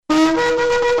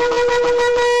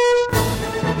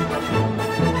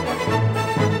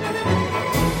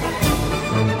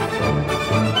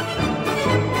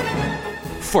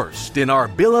First in our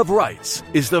Bill of Rights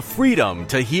is the freedom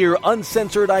to hear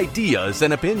uncensored ideas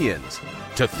and opinions,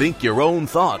 to think your own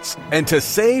thoughts, and to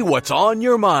say what's on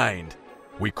your mind.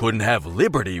 We couldn't have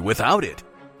liberty without it.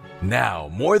 Now,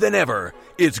 more than ever,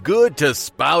 it's good to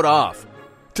spout off,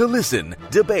 to listen,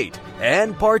 debate,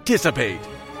 and participate.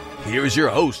 Here's your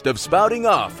host of Spouting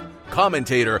Off,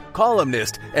 commentator,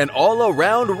 columnist, and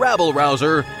all-around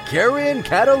rabble-rouser, Karen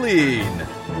Kataline.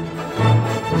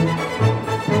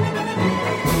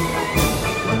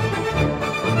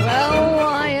 Well,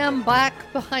 I am back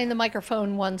behind the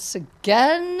microphone once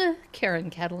again. Karen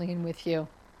Kataline with you.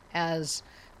 As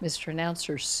Mr.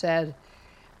 Announcer said,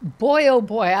 boy, oh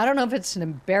boy, I don't know if it's an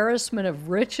embarrassment of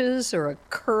riches or a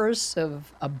curse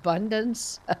of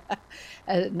abundance,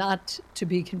 not to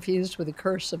be confused with a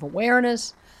curse of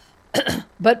awareness.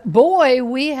 But boy,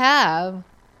 we have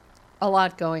a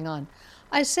lot going on.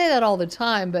 I say that all the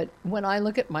time, but when I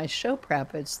look at my show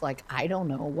prep, it's like, I don't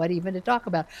know what even to talk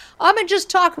about. I'm going to just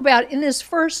talk about, in this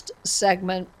first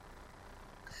segment,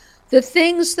 the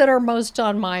things that are most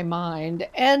on my mind,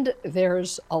 and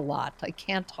there's a lot. I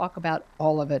can't talk about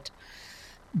all of it.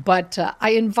 But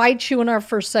I invite you in our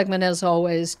first segment, as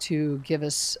always, to give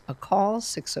us a call,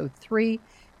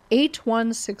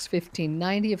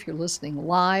 603-816-1590, if you're listening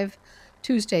live,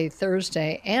 Tuesday,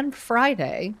 Thursday, and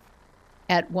Friday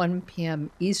at 1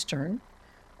 p.m. Eastern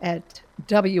at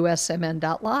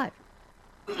WSMN.live.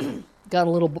 Got a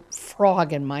little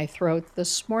frog in my throat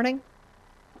this morning.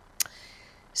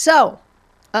 So,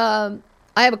 I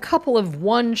have a couple of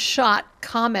one-shot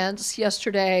comments.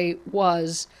 Yesterday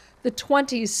was the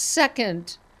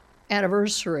 22nd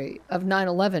anniversary of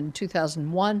 9/11,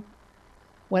 2001,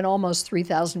 when almost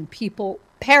 3,000 people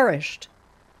perished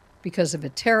because of a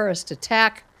terrorist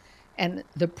attack, and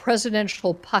the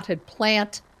presidential potted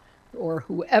plant, or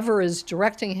whoever is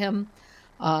directing him,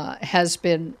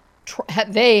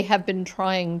 they have been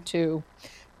trying to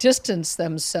distance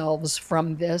themselves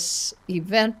from this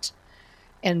event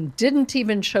and didn't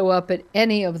even show up at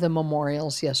any of the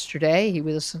memorials yesterday. He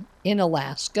was in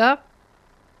Alaska.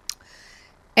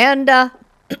 And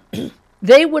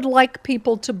they would like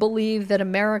people to believe that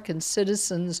American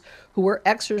citizens who were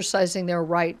exercising their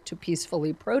right to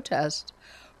peacefully protest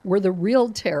were the real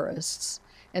terrorists,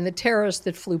 and the terrorists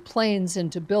that flew planes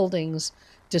into buildings,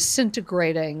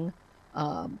 disintegrating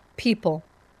people,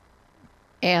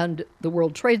 and the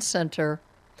World Trade Center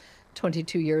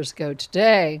 22 years ago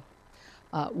today.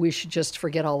 We should just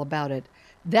forget all about it.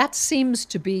 That seems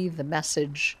to be the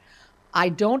message. I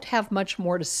don't have much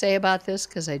more to say about this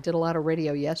because I did a lot of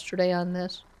radio yesterday on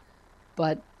this,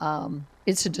 but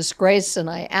it's a disgrace, and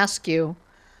I ask you,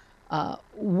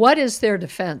 what is their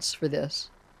defense for this?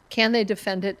 Can they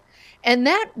defend it? And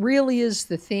that really is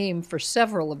the theme for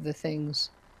several of the things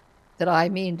that I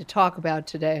mean to talk about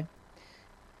today.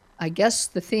 I guess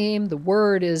the theme, the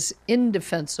word is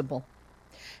indefensible.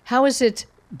 How is it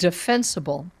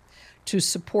defensible to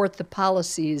support the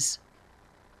policies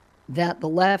that the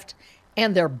left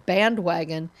and their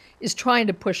bandwagon is trying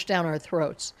to push down our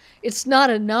throats? It's not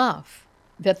enough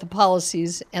that the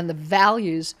policies and the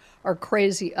values are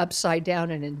crazy, upside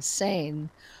down, and insane,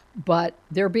 but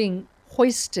they're being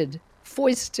foisted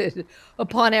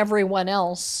upon everyone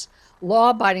else,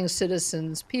 law-abiding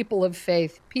citizens, people of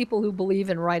faith, people who believe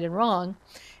in right and wrong,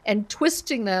 and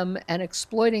twisting them and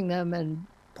exploiting them and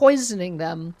poisoning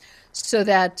them so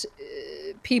that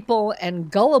people, and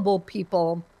gullible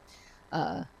people,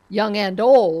 young and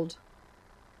old,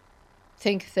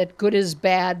 think that good is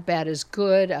bad, bad is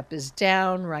good, up is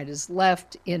down, right is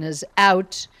left, in is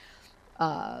out.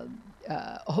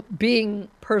 Being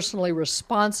personally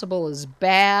responsible is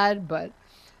bad, but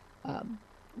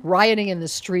rioting in the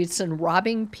streets and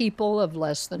robbing people of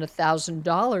less than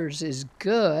 $1,000 is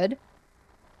good.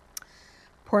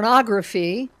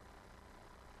 Pornography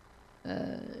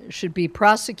should be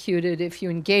prosecuted if you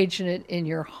engage in it in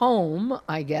your home,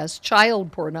 I guess.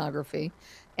 Child pornography.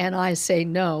 And I say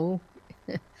no.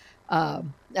 I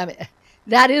mean,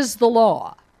 that is the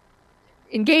law.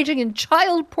 Engaging in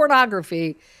child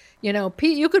pornography,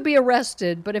 you could be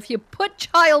arrested, but if you put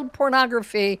child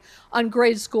pornography on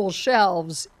grade school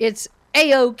shelves, it's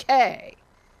A-OK.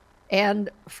 And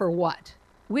for what?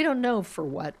 We don't know for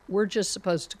what. We're just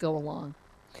supposed to go along.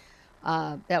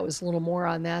 That was a little more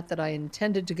on that I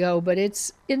intended to go, but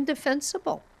it's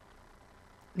indefensible.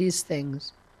 These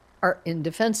things are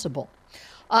indefensible.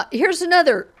 Here's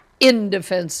another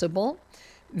indefensible.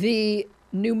 The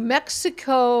New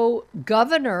Mexico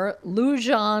Governor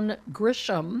Lujan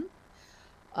Grisham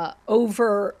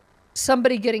over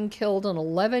somebody getting killed, an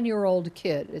 11-year-old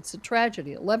kid. It's a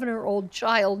tragedy. 11-year-old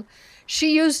child.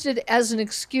 She used it as an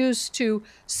excuse to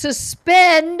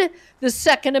suspend the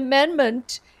Second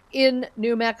Amendment in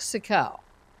New Mexico,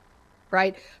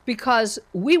 right? Because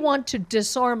we want to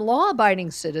disarm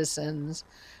law-abiding citizens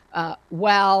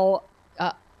while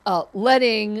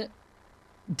letting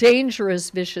dangerous,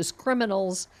 vicious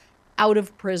criminals out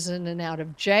of prison and out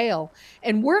of jail.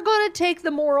 And we're going to take the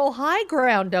moral high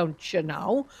ground, don't you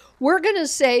know? We're going to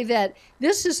say that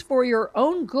this is for your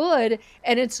own good,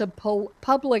 and it's a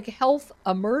public health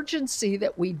emergency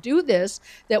that we do this,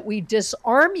 that we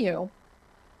disarm you.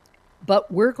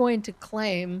 But we're going to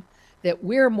claim that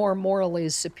we're more morally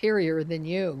superior than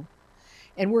you.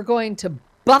 And we're going to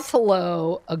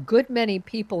buffalo a good many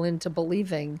people into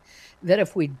believing that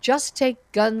if we just take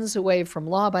guns away from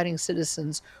law-abiding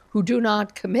citizens who do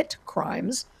not commit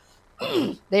crimes,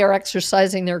 they are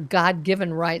exercising their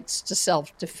God-given rights to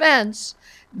self-defense,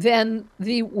 then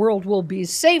the world will be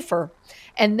safer.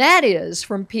 And that is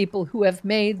from people who have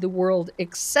made the world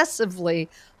excessively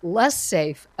less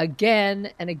safe again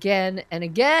and again and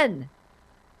again.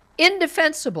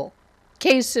 Indefensible.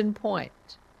 Case in point.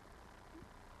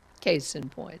 Case in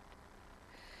point.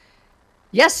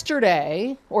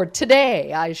 Yesterday, or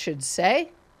today, I should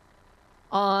say,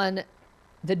 on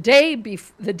the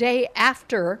day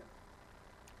after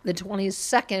the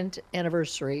 22nd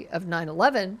anniversary of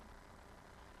 9/11,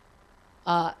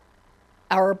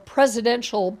 our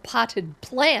presidential potted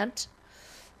plant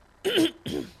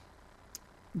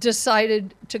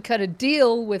decided to cut a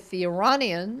deal with the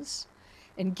Iranians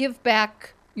and give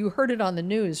back, you heard it on the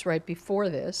news right before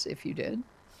this, if you did,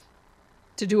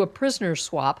 to do a prisoner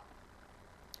swap.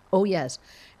 Oh, yes.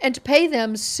 And to pay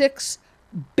them $6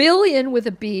 billion with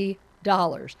a B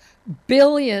dollars.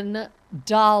 $billion.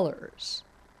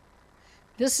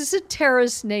 This is a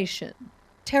terrorist nation.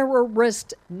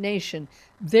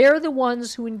 They're the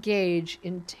ones who engage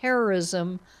in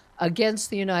terrorism against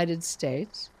the United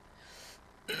States.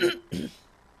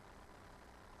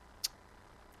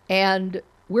 And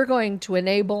we're going to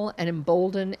enable and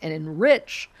embolden and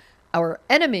enrich our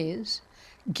enemies,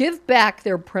 give back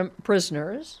their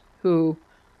prisoners, who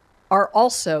are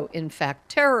also, in fact,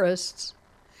 terrorists,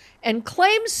 and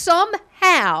claim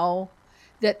somehow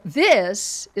that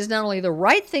this is not only the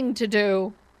right thing to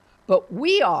do, but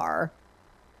we are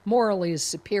morally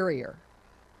superior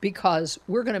because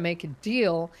we're going to make a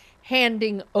deal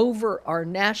handing over our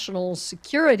national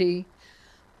security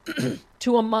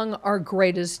to among our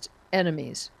greatest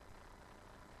enemies.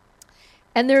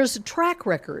 And there's a track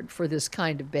record for this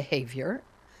kind of behavior.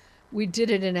 We did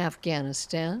it in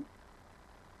Afghanistan.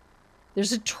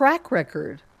 There's a track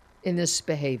record in this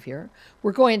behavior.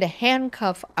 We're going to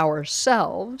handcuff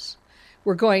ourselves.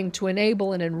 We're going to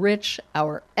enable and enrich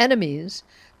our enemies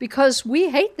because we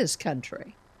hate this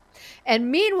country. And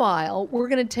meanwhile, we're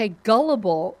going to take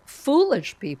gullible,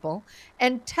 foolish people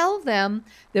and tell them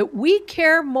that we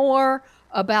care more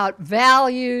about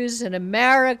values and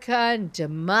America and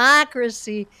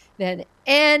democracy than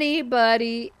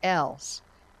anybody else.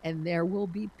 And there will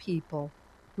be people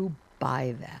who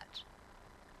buy that.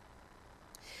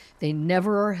 They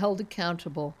never are held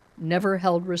accountable, never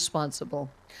held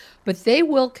responsible. But they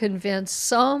will convince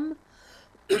some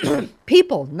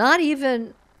people, not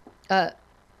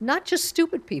just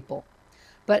stupid people,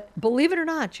 but believe it or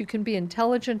not, you can be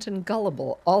intelligent and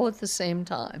gullible all at the same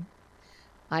time.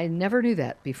 I never knew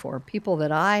that before. People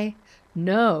that I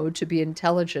know to be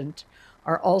intelligent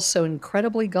are also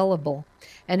incredibly gullible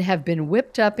and have been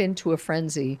whipped up into a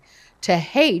frenzy to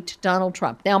hate Donald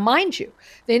Trump. Now, mind you,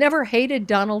 they never hated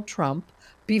Donald Trump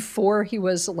before he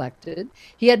was elected.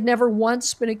 He had never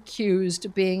once been accused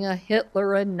of being a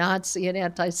Hitler, a Nazi, an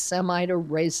anti-Semite, a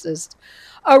racist,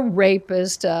 a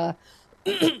rapist,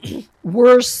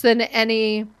 worse than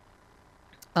any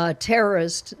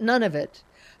terrorist, none of it.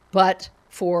 But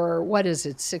for,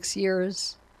 6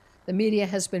 years, the media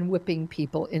has been whipping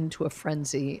people into a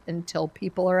frenzy until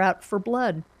people are out for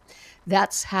blood.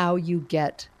 That's how you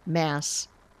get mass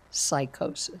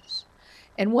psychosis.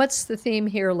 And what's the theme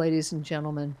here, ladies and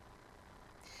gentlemen?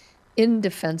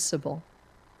 Indefensible.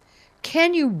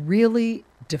 Can you really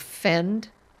defend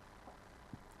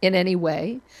in any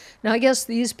way? Now, I guess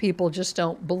these people just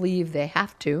don't believe they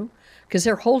have to because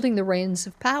they're holding the reins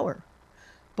of power.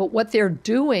 But what they're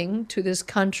doing to this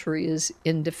country is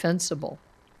indefensible.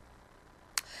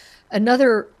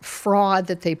 Another fraud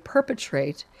that they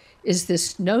perpetrate is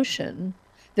this notion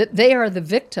that they are the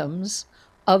victims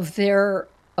of their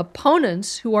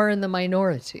opponents who are in the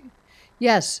minority.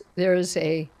 Yes, there's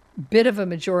a bit of a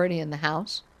majority in the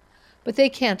House, but they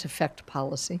can't affect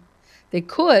policy. They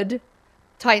could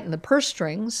tighten the purse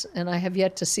strings, and I have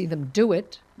yet to see them do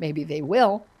it. Maybe they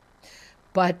will.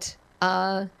 But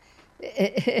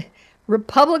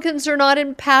Republicans are not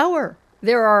in power.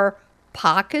 There are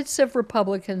pockets of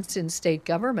Republicans in state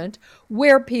government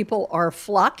where people are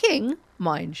flocking,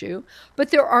 mind you,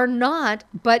 but there are not.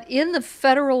 But in the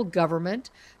federal government,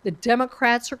 the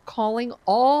Democrats are calling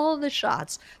all the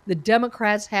shots. The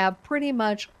Democrats have pretty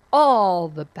much all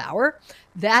the power.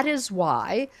 That is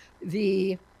why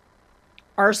the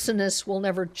arsonists will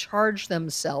never charge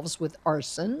themselves with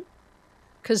arson,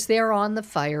 because they're on the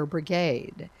fire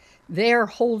brigade. They're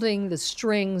holding the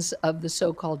strings of the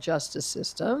so-called justice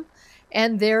system,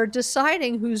 and they're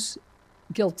deciding who's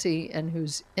guilty and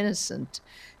who's innocent.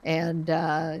 And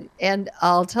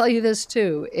I'll tell you this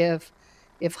too: if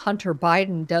Hunter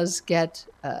Biden does get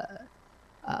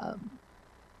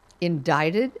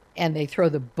indicted and they throw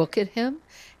the book at him,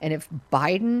 and if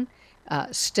Biden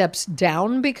steps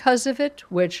down because of it,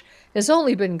 which has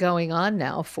only been going on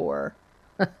now for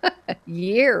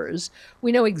years,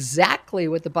 we know exactly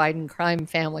what the Biden crime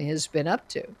family has been up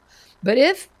to. But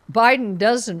if Biden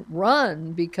doesn't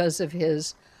run because of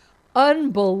his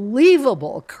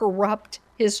unbelievable corrupt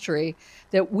history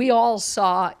that we all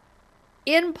saw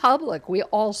in public, we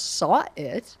all saw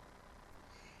it,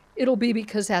 it'll be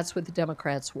because that's what the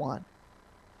Democrats want.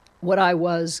 What I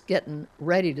was getting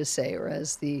ready to say, or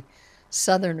as the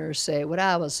Southerners say, what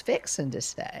I was fixing to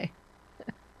say,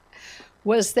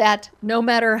 was that no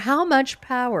matter how much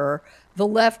power the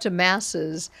left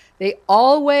amasses, they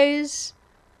always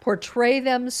portray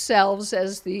themselves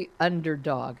as the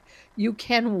underdog. You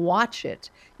can watch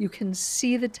it. You can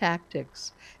see the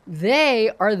tactics. They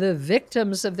are the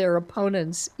victims of their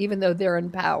opponents, even though they're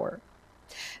in power.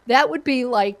 That would be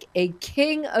like a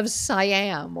king of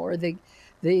Siam, or a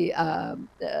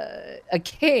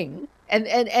king.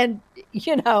 And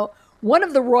you know, one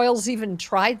of the royals even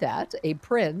tried that, a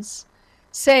prince,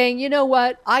 saying, you know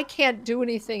what, I can't do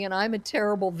anything and I'm a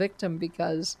terrible victim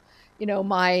because, you know,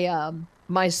 my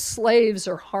slaves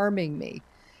are harming me.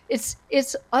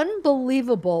 It's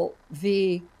unbelievable,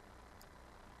 the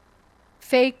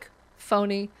fake,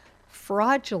 phony,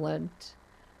 fraudulent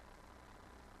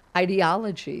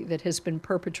ideology that has been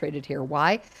perpetrated here.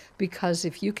 Why? Because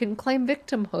if you can claim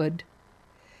victimhood,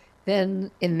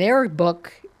 then in their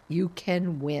book, you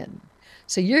can win.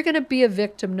 So you're going to be a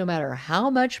victim no matter how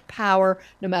much power,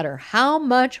 no matter how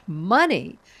much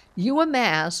money you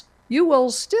amass, you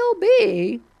will still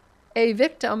be a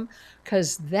victim,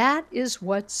 because that is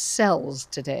what sells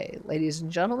today, ladies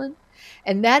and gentlemen.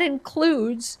 And that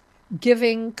includes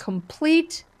giving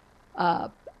complete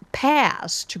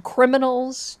pass to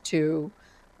criminals, to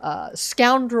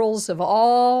scoundrels of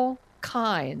all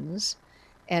kinds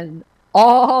and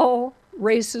all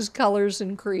races, colors,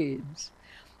 and creeds.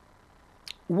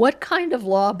 What kind of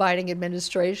law-abiding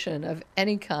administration of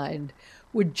any kind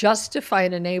would justify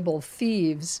and enable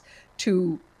thieves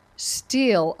to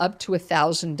steal up to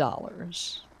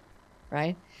 $1,000,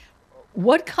 right?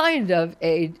 What kind of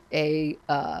a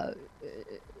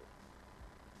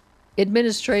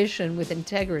administration with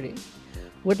integrity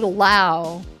would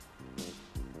allow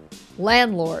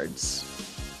landlords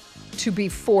to be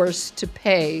forced to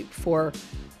pay for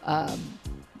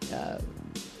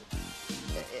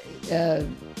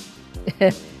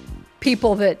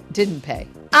people that didn't pay?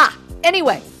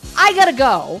 Anyway, I gotta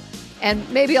go, and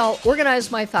maybe I'll organize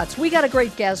my thoughts. We got a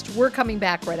great guest. We're coming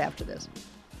back right after this.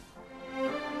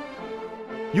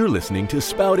 You're listening to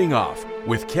Spouting Off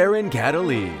with Karen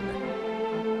Kataline.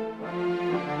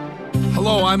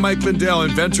 Hello, I'm Mike Lindell,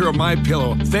 inventor of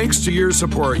MyPillow. Thanks to your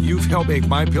support, you've helped make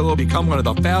MyPillow become one of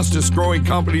the fastest growing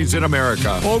companies in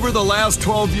America. Over the last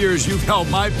 12 years, you've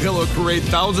helped MyPillow create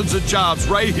thousands of jobs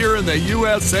right here in the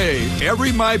USA.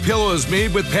 Every MyPillow is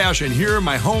made with passion here in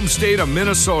my home state of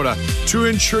Minnesota to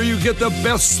ensure you get the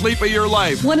best sleep of your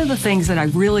life. One of the things that I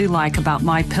really like about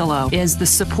MyPillow is the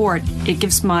support. It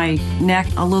gives my neck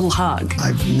a little hug.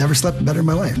 I've never slept better in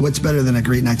my life. What's better than a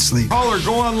great night's sleep? Call or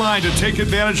go online to take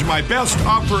advantage of my best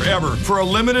offer ever. For a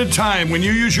limited time, when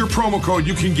you use your promo code,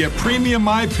 you can get premium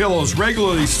MyPillows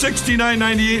regularly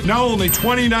 $69.98, now only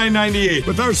 $29.98.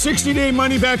 With our 60-day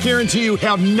money-back guarantee, you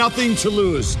have nothing to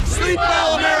lose. Sleep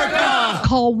well, America!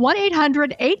 Call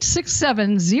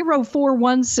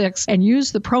 1-800-867-0416 and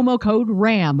use the promo code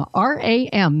RAM,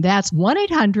 R-A-M. That's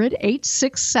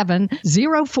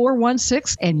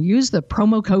 1-800-867-0416 and use the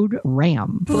promo code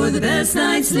RAM. For the best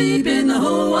night's sleep in the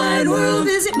whole wide world,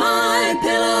 visit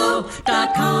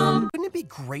MyPillow.com. Wouldn't it be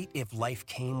great if life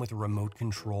came with a remote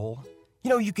control?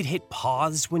 You know, you could hit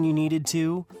pause when you needed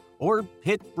to, or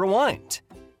hit rewind.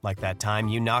 Like that time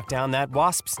you knocked down that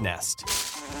wasp's nest.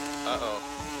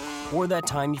 Or that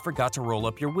time you forgot to roll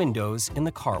up your windows in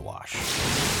the car wash.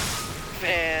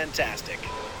 Fantastic.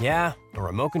 Yeah, a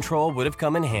remote control would have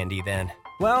come in handy then.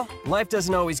 Well, life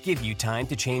doesn't always give you time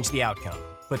to change the outcome,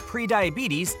 but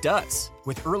prediabetes does.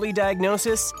 With early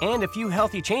diagnosis and a few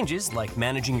healthy changes like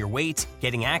managing your weight,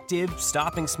 getting active,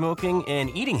 stopping smoking, and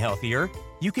eating healthier,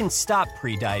 you can stop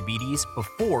prediabetes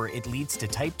before it leads to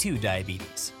type 2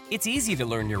 diabetes. It's easy to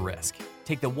learn your risk.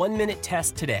 Take the 1-minute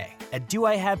test today at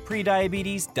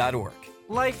doihaveprediabetes.org.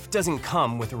 Life doesn't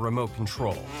come with a remote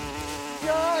control.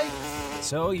 Yikes!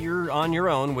 So you're on your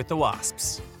own with the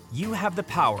wasps. You have the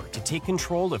power to take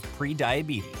control of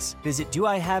prediabetes. Visit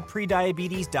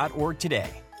doihaveprediabetes.org today.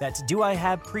 That's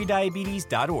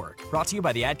doihaveprediabetes.org. Brought to you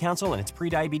by the Ad Council and its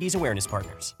Prediabetes Awareness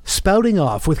Partners. Spouting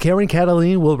Off with Karen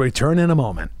Kataline will return in a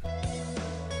moment.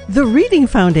 The Reading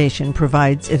Foundation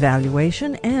provides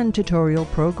evaluation and tutorial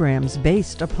programs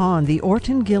based upon the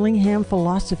Orton-Gillingham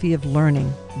philosophy of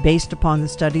learning, based upon the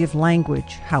study of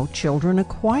language, how children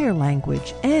acquire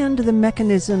language, and the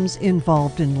mechanisms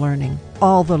involved in learning.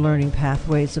 All the learning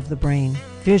pathways of the brain,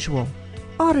 visual,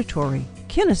 auditory,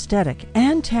 kinesthetic,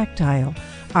 and tactile,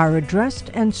 are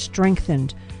addressed and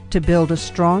strengthened to build a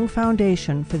strong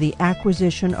foundation for the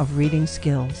acquisition of reading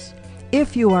skills.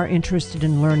 If you are interested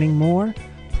in learning more,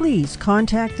 please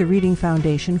contact the Reading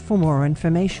Foundation for more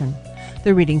information.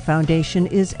 The Reading Foundation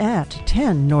is at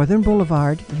 10 Northern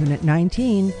Boulevard, Unit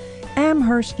 19,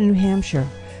 Amherst, New Hampshire,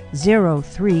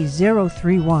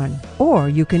 03031. Or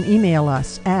you can email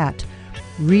us at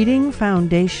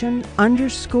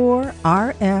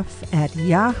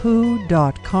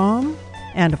readingfoundation_rf@yahoo.com.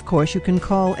 And of course, you can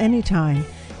call anytime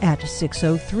at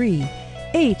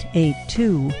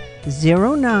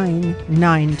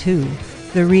 603-882-0992.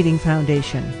 The Reading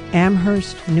Foundation,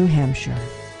 Amherst, New Hampshire.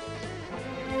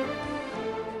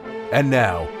 And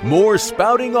now, more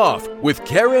Spouting Off with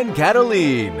Karen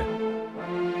Kataline.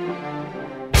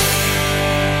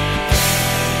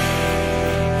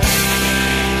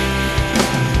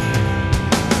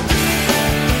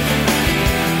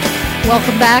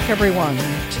 Welcome back, everyone,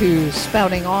 to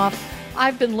Spouting Off.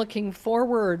 I've been looking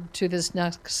forward to this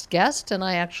next guest, and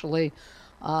I actually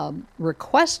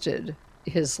requested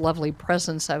his lovely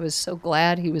presence. I was so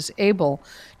glad he was able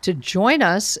to join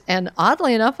us. And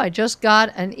oddly enough, I just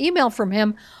got an email from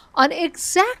him on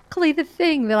exactly the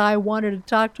thing that I wanted to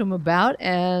talk to him about,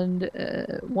 and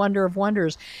wonder of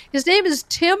wonders. His name is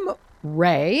Tim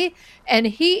Ray, and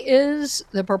he is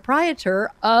the proprietor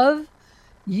of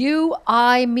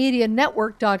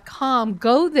UIMediaNetwork.com.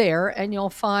 Go there and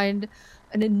you'll find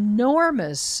an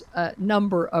enormous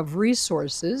number of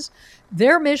resources.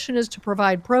 Their mission is to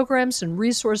provide programs and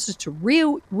resources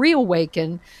to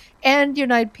reawaken and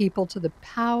unite people to the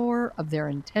power of their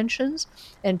intentions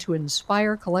and to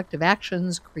inspire collective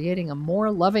actions, creating a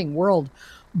more loving world.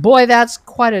 Boy, that's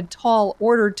quite a tall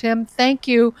order, Tim. Thank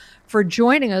you for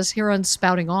joining us here on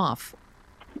Spouting Off.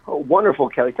 Oh, wonderful,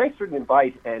 Kelly. Thanks for the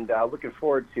invite, and looking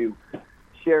forward to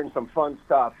sharing some fun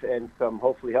stuff and some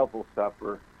hopefully helpful stuff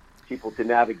for people to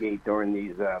navigate during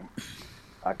these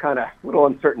kind of little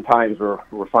uncertain times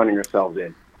we're finding ourselves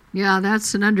in. Yeah,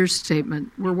 that's an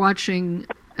understatement. We're watching,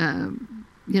 our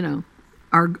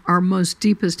most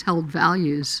deepest held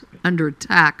values under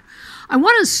attack. I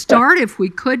want to start, if we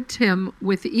could, Tim,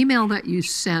 with the email that you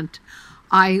sent.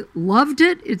 I loved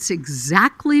it. It's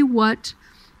exactly what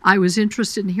I was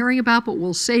interested in hearing about, but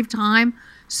we'll save time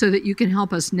so that you can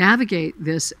help us navigate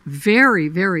this very,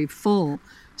 very full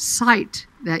site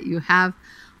that you have,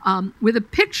 with a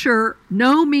picture,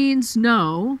 no means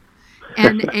no,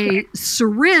 and a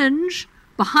syringe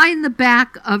behind the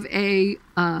back of a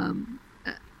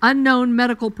unknown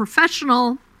medical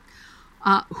professional.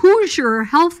 Who's your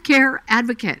healthcare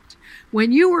advocate?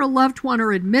 When you or a loved one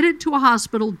are admitted to a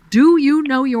hospital, do you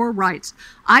know your rights?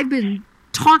 I've been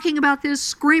talking about this,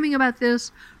 screaming about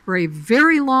this for a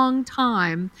very long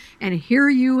time, and here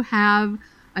you have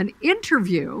an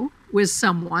interview with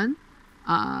someone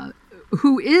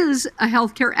who is a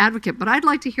healthcare advocate. But I'd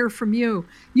like to hear from you.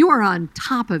 You are on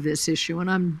top of this issue, and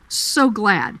I'm so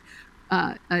glad.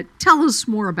 Tell us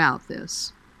more about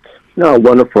this. No,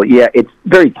 wonderful. Yeah, it's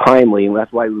very timely, and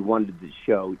that's why we wanted the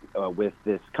show with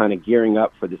this kind of gearing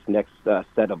up for this next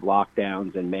set of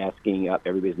lockdowns and masking up.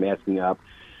 Everybody's masking up.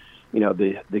 You know,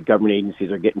 the government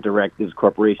agencies are getting directives,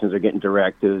 corporations are getting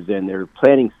directives, and they're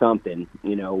planning something.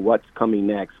 You know, what's coming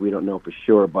next, we don't know for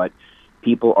sure, but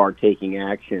people are taking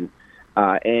action.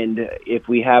 And if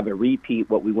we have a repeat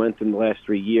what we went through in the last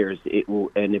 3 years, it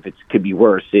will, and if it could be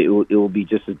worse, it will be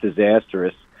just as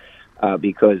disastrous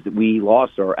because we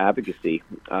lost our advocacy.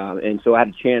 And so I had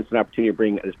a chance, an opportunity to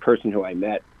bring this person who I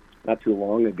met not too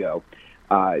long ago.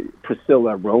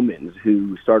 Priscilla Romans,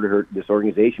 who started this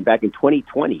organization back in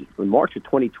 2020, in March of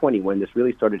 2020, when this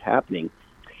really started happening.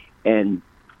 And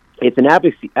it's an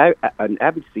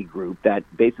advocacy group that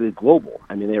basically is global.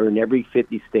 I mean, they're in every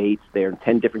 50 states. They're in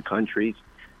 10 different countries.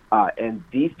 And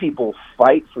these people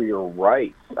fight for your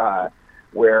rights,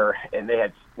 and they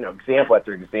had, example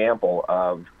after example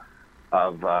of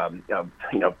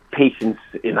patients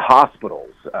in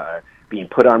hospitals being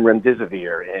put on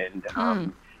remdesivir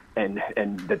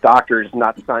and the doctors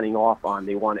not signing off on.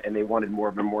 They wanted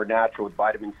more natural with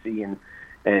vitamin C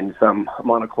and some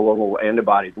monoclonal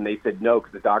antibodies, and they said no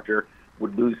because the doctor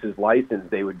would lose his license.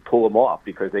 They would pull him off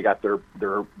because they got their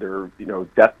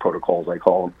death protocols, I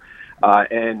call them,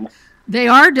 and they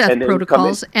are death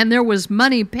protocols, and there was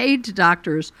money paid to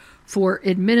doctors for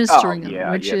administering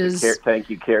them, which is Thank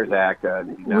You CARES Act,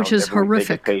 which is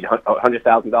horrific. They get paid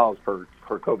 $100,000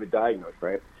 per COVID diagnosed,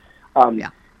 right?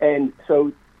 And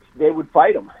so they would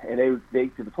fight them, and they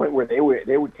to the point where they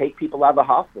would take people out of the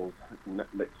hospitals,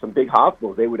 some big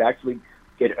hospitals. They would actually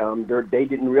get they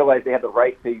didn't realize they had the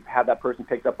right to have that person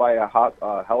picked up by a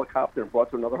helicopter and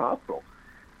brought to another hospital.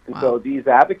 And so these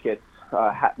advocates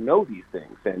know these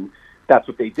things, and that's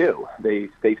what they do. They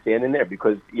stand in there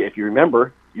because if you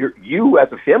remember, you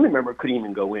as a family member couldn't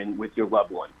even go in with your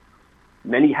loved one.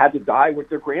 Many had to die with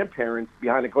their grandparents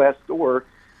behind a glass door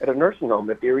at a nursing home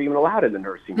if they were even allowed in the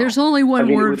nursing home. There's only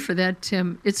one word for that,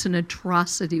 Tim. It's an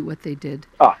atrocity what they did.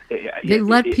 They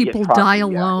let people die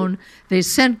alone. They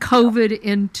sent COVID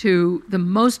into the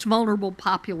most vulnerable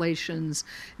populations.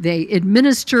 They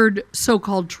administered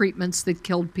so-called treatments that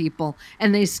killed people,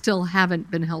 and they still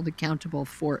haven't been held accountable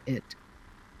for it.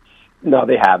 No,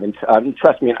 they haven't.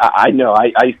 Trust me, I know.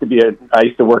 I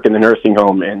used to work in the nursing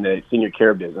home and the senior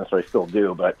care business, or I still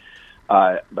do, but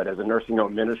as a nursing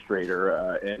home administrator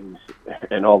and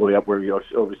all the way up where we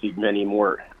oversee many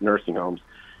more nursing homes,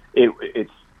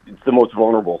 it's the most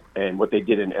vulnerable. And what they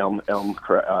did in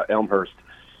Elmhurst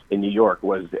in New York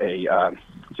was you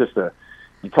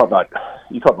talk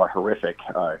about horrific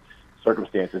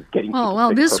circumstances.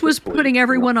 This was putting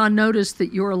everyone on notice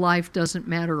that your life doesn't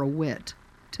matter a whit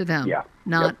to them,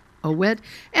 not a whit.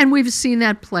 And we've seen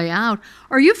that play out.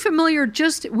 Are you familiar,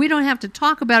 we don't have to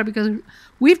talk about it because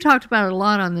we've talked about it a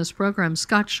lot on this program,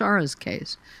 Scott Shara's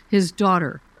case, his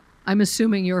daughter. I'm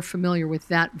assuming you're familiar with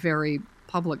that very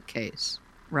public case,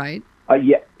 right? I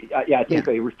think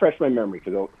so. Refresh my memory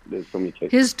because there's so many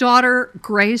cases. His daughter,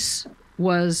 Grace,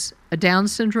 was a Down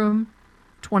syndrome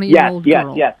 20-year-old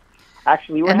girl. Yes.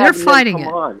 Actually, and they're fighting it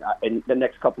on in the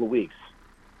next couple of weeks.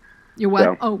 You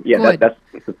what? So, good. That's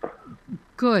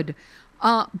good.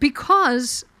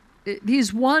 Because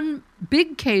these one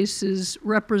big cases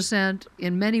represent,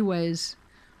 in many ways,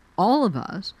 all of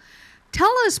us.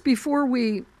 Tell us before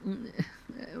we,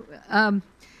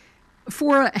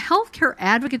 for a healthcare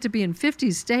advocate to be in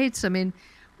 50 states, I mean,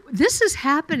 this is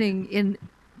happening in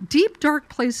deep, dark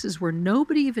places where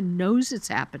nobody even knows it's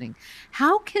happening.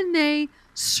 How can they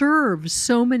serve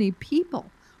so many people?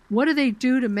 What do they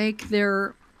do to make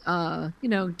their to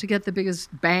get the biggest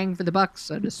bang for the buck,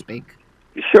 so to speak?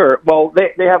 Sure. Well,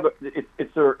 they have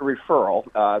it's a referral.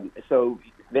 So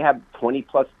they have 20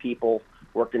 plus people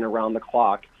working around the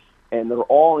clock, and they're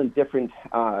all in different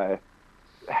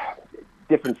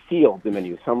fields. In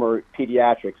many, some are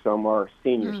pediatrics, some are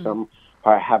seniors, some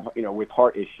have with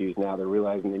heart issues. Now they're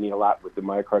realizing they need a lot with the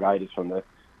myocarditis from the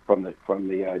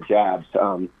jabs.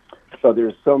 So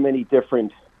there's so many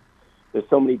different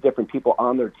people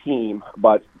on their team,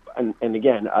 but and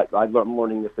again, I'm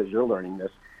learning this as you're learning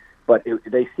this, but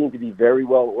they seem to be very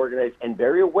well organized and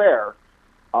very aware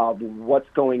of what's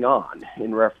going on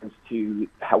in reference to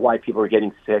why people are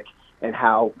getting sick and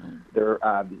how they're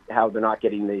not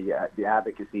getting the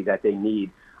advocacy that they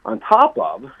need. On top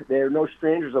of, they're no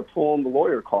strangers of pulling the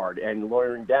lawyer card and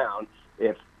lawyering down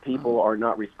if people are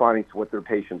not responding to what their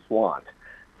patients want.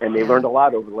 And they learned a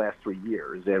lot over the last 3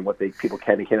 years and what people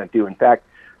can and cannot do. In fact,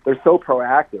 they're so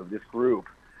proactive, this group,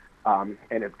 and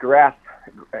it's GRAITH,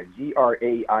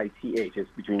 G-R-A-I-T-H. It's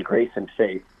between Grace and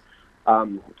Faith.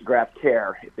 GRAITH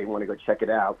Care, if they want to go check it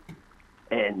out.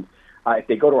 And if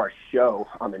they go to our show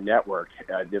on the network,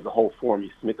 there's a whole form.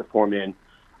 You submit the form in.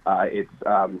 The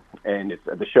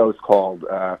show is called,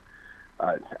 I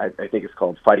think it's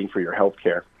called Fighting for Your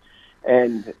Healthcare.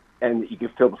 And you can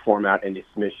fill the form out in the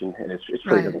submission, and it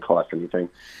really doesn't cost anything.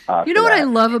 You know what I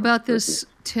love about this,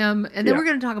 Tim? And then we're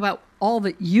going to talk about all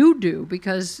that you do,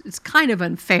 because it's kind of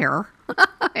unfair,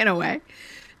 in a way,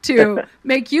 to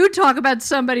make you talk about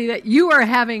somebody that you are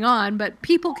having on, but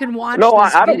people can watch this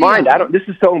I don't video. mind. This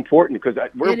is so important because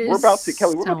we're about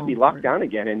to be locked down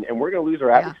again, and we're going to lose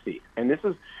our advocacy. And this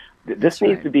is, This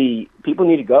needs to be, people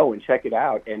need to go and check it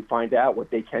out and find out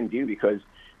what they can do, because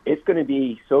it's going to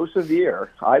be so severe,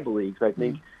 I believe, because I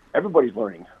think everybody's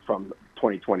learning from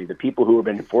 2020, the people who have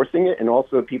been enforcing it and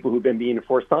also the people who've been being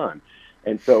enforced on.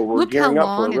 And so we're gearing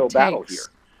up for a real battle here.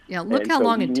 Yeah, look how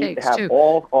long it takes, too. We need to have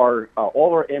all our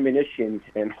ammunition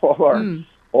and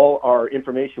all our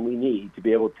information we need to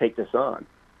be able to take this on.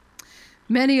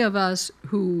 Many of us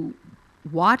who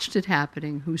watched it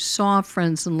happening, who saw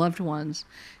friends and loved ones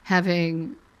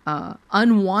having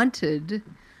unwanted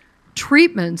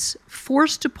treatments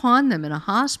forced upon them in a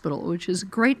hospital, which is a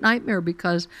great nightmare,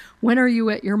 because when are you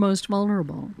at your most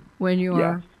vulnerable? When you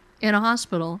are in a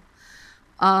hospital.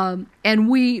 And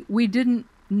we didn't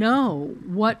know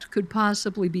what could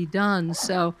possibly be done.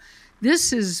 So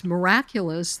this is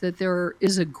miraculous that there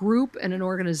is a group and an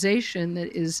organization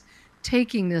that is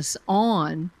taking this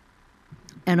on,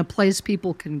 and a place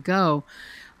people can go.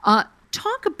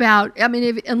 Talk about, I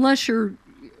mean, unless you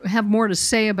have more to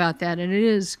say about that, and it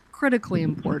is critically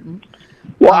important.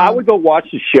 Well, I would go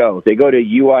watch the show. They go to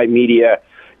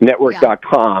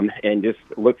uimedianetwork.com and just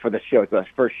look for the show. It's the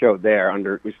first show there.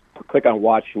 Just click on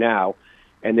Watch Now,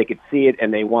 and they could see it,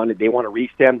 and they want to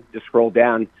reach them. Just scroll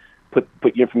down, put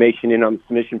your information in on the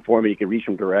submission form, and you can reach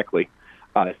them directly,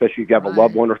 especially if you have a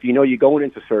loved one, or if you know you're going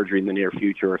into surgery in the near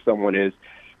future, or someone is.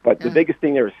 But the biggest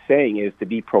thing they were saying is to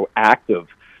be proactive,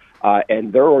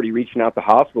 and they're already reaching out to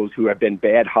hospitals who have been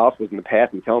bad hospitals in the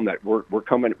past and telling them that we're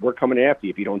coming after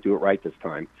you if you don't do it right this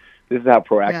time. This is how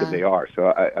proactive they are. So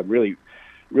I really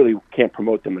can't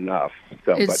promote them enough.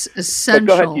 So it's essential.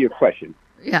 But go ahead to your question.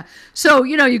 Yeah. So,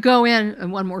 you go in,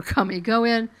 and one more comment, you go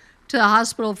in to the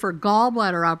hospital for a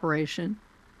gallbladder operation,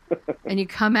 and you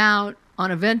come out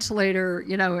on a ventilator,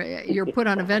 you're put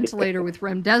on a ventilator with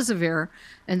remdesivir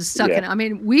and stuck in. I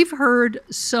mean, we've heard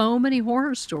so many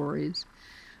horror stories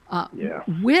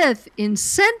with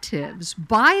incentives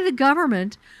by the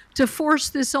government to force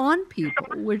this on people,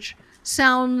 which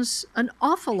sounds an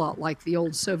awful lot like the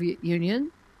old Soviet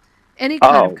Union, any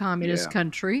kind of communist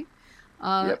country.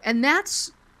 And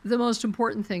that's the most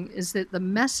important thing, is that the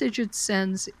message it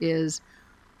sends is,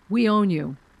 we own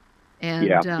you. And,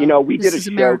 we did a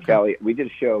show, Kelly. We did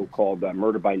a show called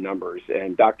Murder by Numbers,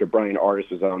 and Dr. Brian Artis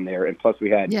was on there. And plus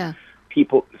we had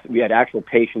we had actual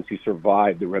patients who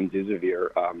survived the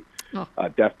remdesivir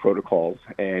death protocols.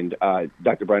 And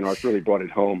Dr. Brian Artis really brought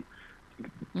it home,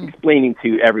 explaining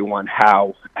to everyone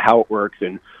how it works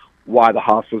and why the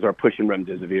hospitals are pushing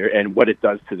remdesivir and what it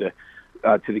does to the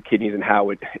kidneys, and how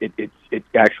it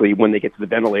actually, when they get to the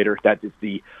ventilator, that is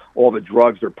all the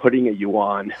drugs they're putting you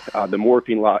on, the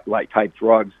morphine-like type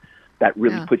drugs that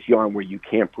really puts you on where you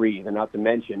can't breathe. And not to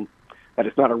mention that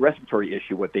it's not a respiratory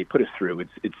issue what they put us through.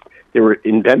 They were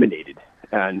envenenated,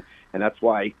 and that's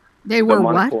why they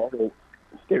were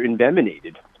they're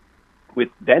envenenated with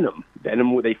venom.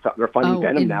 They're finding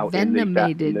venom now in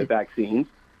the vaccines,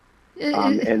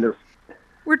 and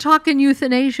we're talking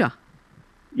euthanasia.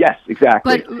 Yes,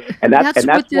 exactly, and that's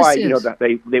why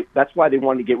that's why they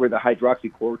want to get rid of the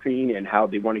hydroxychloroquine, and how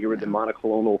they want to get rid of the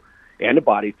monoclonal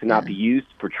antibodies to not be used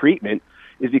for treatment,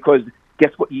 is because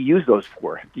guess what you use those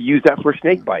for? You use that for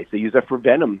snake bites. They use that for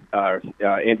venom,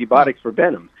 antibiotics for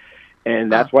venom,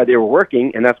 and that's why they were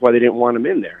working, and that's why they didn't want them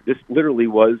in there. This literally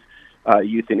was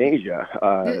euthanasia,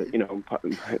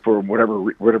 for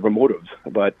whatever motives.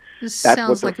 But that's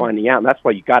what they're finding out, and that's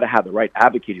why you got to have the right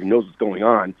advocate who knows what's going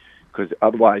on. Because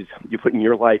otherwise, you're putting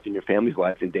your life and your family's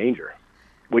life in danger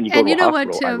when you go to a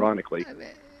hospital, ironically.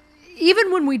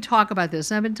 Even when we talk about this,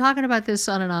 and I've been talking about this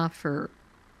on and off for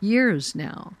years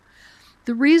now,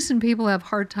 the reason people have a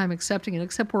hard time accepting it,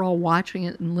 except we're all watching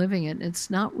it and living it, it's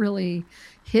not really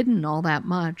hidden all that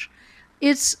much.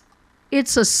 It's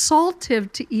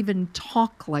assaultive to even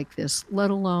talk like this,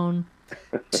 let alone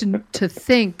to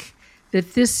think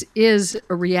that this is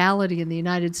a reality in the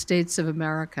United States of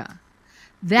America.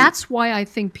 That's why I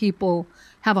think people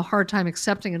have a hard time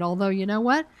accepting it. Although, you know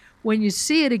what? When you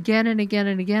see it again and again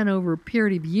and again over a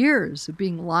period of years of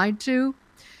being lied to,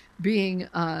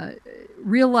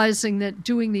 realizing that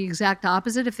doing the exact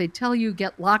opposite, if they tell you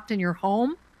get locked in your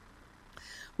home,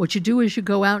 what you do is you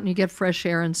go out and you get fresh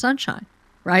air and sunshine,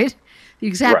 right? The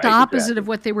exact opposite of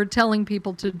what they were telling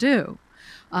people to do.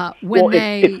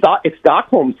 It's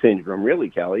Stockholm syndrome,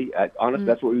 really, Kelly. Honestly,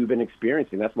 that's what we've been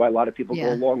experiencing. That's why a lot of people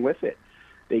go along with it.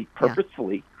 They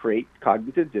purposefully create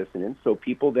cognitive dissonance, so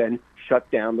people then shut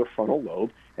down their frontal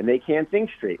lobe, and they can't think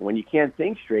straight. When you can't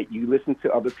think straight, you listen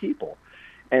to other people.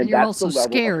 And that's the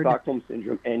level of Stockholm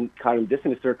syndrome and cognitive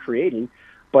dissonance they're creating.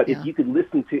 But if you could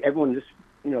listen to everyone, just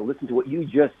listen to what you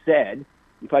just said,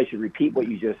 you probably should repeat what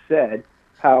you just said,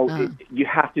 how you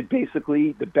have to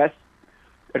basically, the best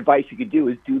advice you could do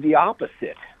is do the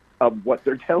opposite of what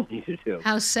they're telling you to do.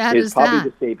 How sad is probably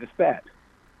that? the safest bet.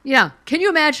 Yeah. Can you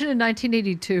imagine in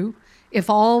 1982 if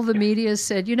all the media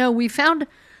said, we found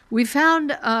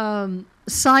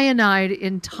cyanide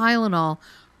in Tylenol.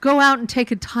 Go out and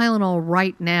take a Tylenol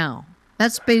right now.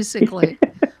 That's basically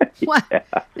what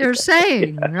they're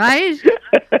saying, right?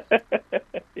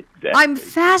 Exactly. I'm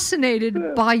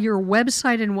fascinated by your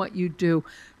website and what you do.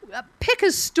 Pick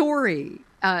a story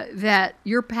that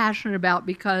you're passionate about,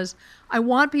 because I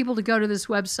want people to go to this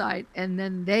website and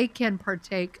then they can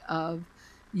partake of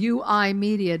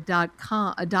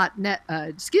uimedianetwork.net.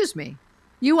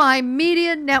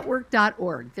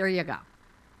 uimedianetwork.org. There you go.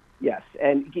 Yes,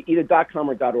 and either .com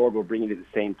or .org will bring you to the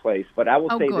same place. But I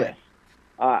will say good. this.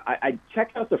 I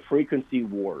checked out the Frequency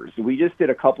Wars. We just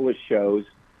did a couple of shows.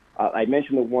 I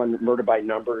mentioned the one, Murder by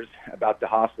Numbers, about the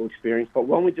hospital experience. But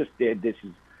one we just did, this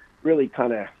is really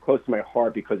kind of close to my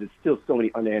heart because it's still so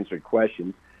many unanswered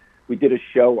questions. We did a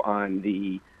show on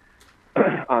the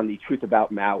truth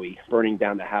about Maui, burning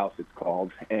down the house, it's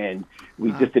called. And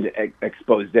we just did an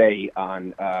expose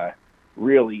on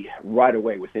really right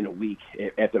away within a week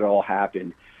after it all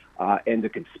happened. And the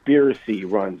conspiracy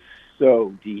runs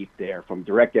so deep there, from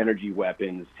direct energy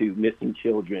weapons to missing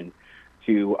children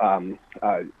to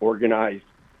organized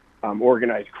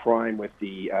crime with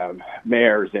the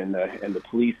mayors and the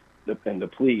police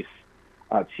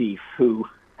chief who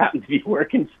happened to be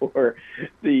working for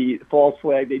the false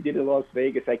flag they did in Las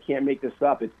Vegas. I can't make this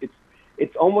up.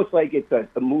 It's almost like it's a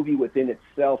movie within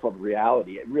itself of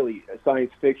reality. It really,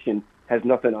 science fiction has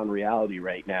nothing on reality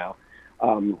right now.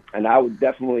 And I would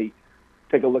definitely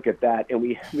take a look at that. And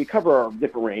we cover our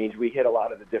different range. We hit a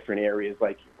lot of the different areas,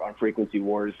 like on Frequency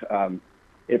Wars,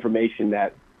 information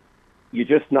that you're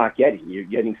just not getting. You're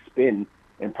getting spin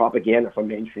and propaganda from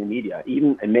mainstream media.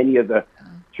 Even in many of the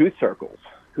truth circles,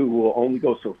 who will only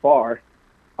go so far,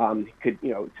 to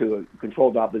a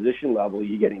controlled opposition level,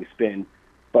 you're getting spin.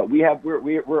 But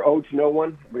we're owed to no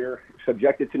one. We're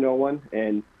subjected to no one,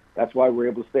 and that's why we're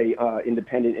able to stay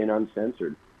independent and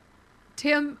uncensored.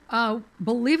 Tim,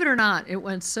 believe it or not, it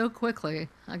went so quickly.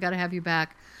 I got to have you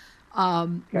back.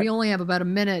 We only have about a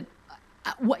minute.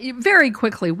 Very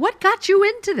quickly, what got you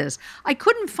into this? I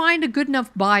couldn't find a good enough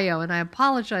bio, and I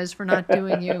apologize for not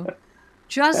doing you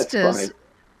justice.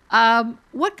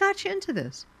 What got you into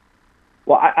this?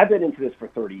 Well, I've been into this for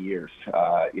 30 years,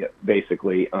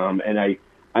 basically, and I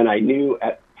knew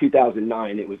at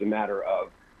 2009 it was a matter of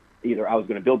either I was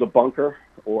going to build a bunker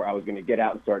or I was going to get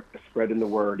out and start spreading the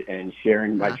word and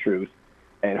sharing my truth,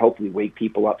 and hopefully wake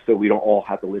people up so we don't all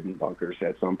have to live in bunkers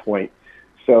at some point.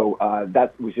 So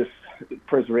that was just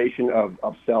preservation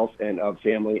of self and of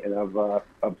family and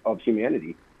of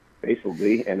humanity,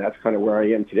 basically, and that's kind of where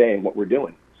I am today and what we're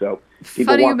doing. So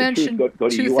people Funny want you the mentioned truth, go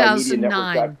to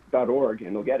 2009. uimedianetwork.org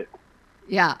and they'll get it.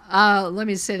 Yeah, let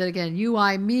me say that again,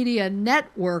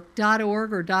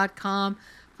 uimedianetwork.org or .com.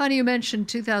 Funny you mentioned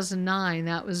 2009.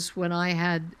 That was when I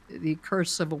had the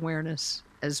Curse of Awareness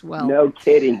as well. No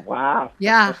kidding. Wow.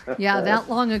 Yeah, that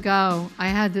long ago. I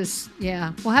had this,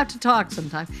 we'll have to talk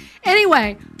sometime.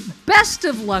 Anyway, best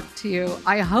of luck to you.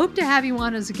 I hope to have you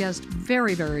on as a guest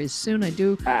very, very soon. I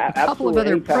do a couple of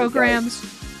other programs.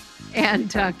 Guys.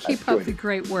 And keep up the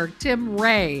great work. Tim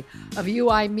Ray of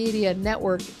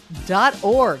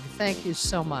uimedianetwork.org. Thank you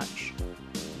so much.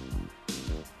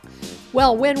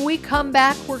 Well, when we come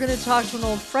back, we're going to talk to an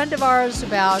old friend of ours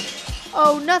about,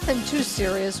 nothing too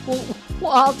serious. Well,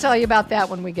 I'll tell you about that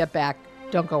when we get back.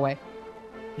 Don't go away.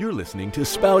 You're listening to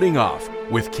Spouting Off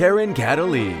with Karen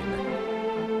Kataline.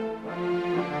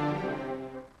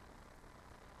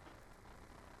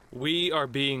 We are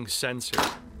being censored.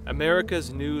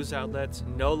 America's news outlets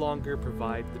no longer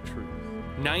provide the truth.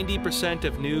 90%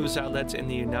 of news outlets in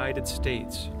the United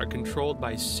States are controlled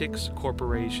by 6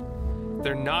 corporations.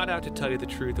 They're not out to tell you the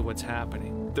truth of what's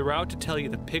happening. They're out to tell you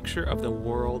the picture of the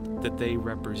world that they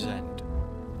represent.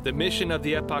 The mission of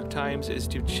the Epoch Times is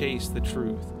to chase the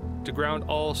truth, to ground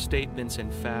all statements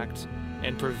in facts,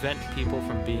 and prevent people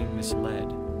from being misled.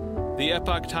 The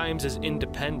Epoch Times is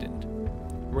independent.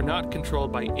 We're not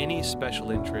controlled by any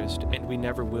special interest, and we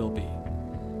never will be.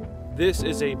 This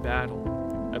is a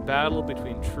battle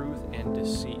between truth and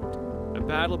deceit, a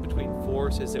battle between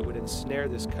forces that would ensnare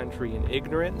this country in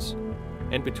ignorance,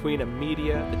 and between a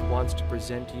media that wants to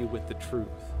present you with the truth.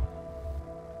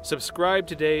 Subscribe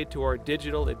today to our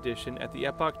digital edition at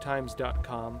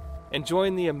theepochtimes.com and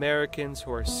join the Americans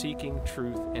who are seeking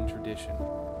truth and tradition.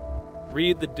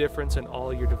 Read the difference on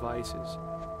all your devices.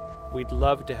 We'd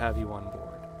love to have you on board.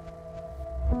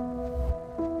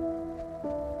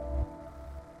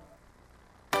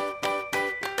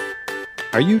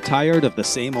 Are you tired of the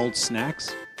same old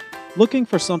snacks? Looking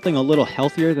for something a little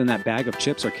healthier than that bag of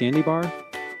chips or candy bar?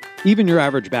 Even your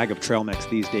average bag of trail mix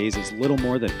these days is little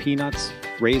more than peanuts,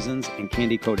 raisins, and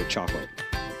candy-coated chocolate.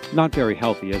 Not very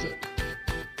healthy, is it?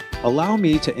 Allow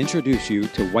me to introduce you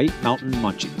to White Mountain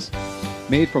Munchies.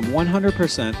 Made from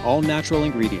 100% all-natural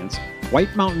ingredients,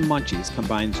 White Mountain Munchies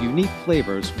combines unique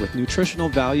flavors with nutritional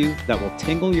value that will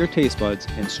tingle your taste buds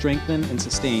and strengthen and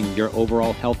sustain your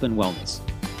overall health and wellness.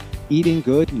 Eating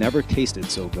good never tasted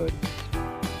so good.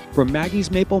 From Maggie's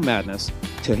Maple Madness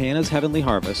to Hannah's Heavenly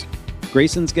Harvest,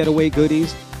 Grayson's Getaway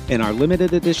Goodies, and our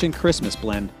limited edition Christmas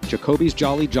blend, Jacoby's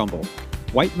Jolly Jumble,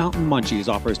 White Mountain Munchies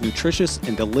offers nutritious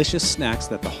and delicious snacks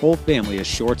that the whole family is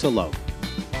sure to love.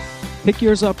 Pick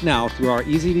yours up now through our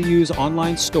easy-to-use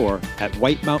online store at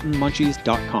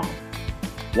whitemountainmunchies.com.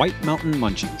 White Mountain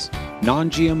Munchies,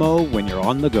 non-GMO when you're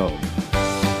on the go.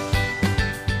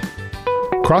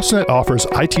 CrossNet offers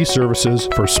IT services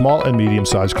for small and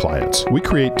medium-sized clients. We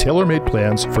create tailor-made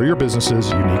plans for your business's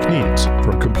unique needs.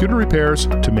 From computer repairs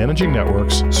to managing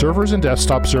networks, servers and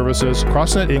desktop services,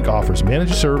 CrossNet Inc. offers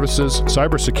managed services,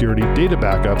 cybersecurity, data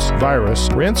backups, virus,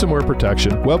 ransomware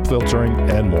protection, web filtering,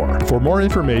 and more. For more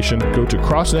information, go to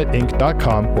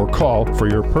crossnetinc.com or call for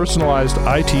your personalized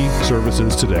IT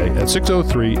services today at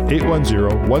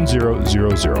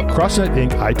 603-810-1000. CrossNet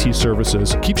Inc. IT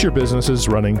Services keeps your businesses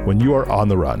running when you are on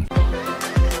the run.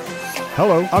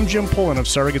 Hello, I'm Jim Pullen of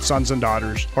Surrogate Sons and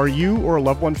Daughters. Are you or a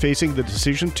loved one facing the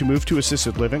decision to move to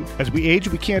assisted living? As we age,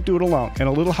 we can't do it alone, and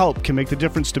a little help can make the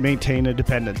difference to maintain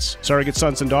independence. Surrogate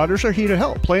Sons and Daughters are here to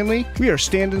help. Plainly, we are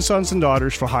stand-in sons and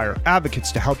daughters for hire,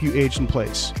 advocates to help you age in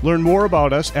place. Learn more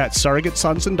about us at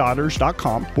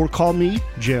surrogatesonsanddaughters.com or call me,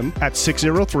 Jim, at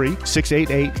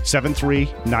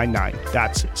 603-688-7399.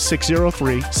 That's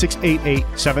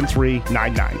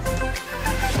 603-688-7399.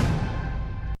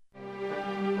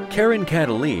 Karen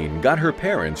Kataline got her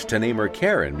parents to name her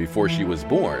Karen before she was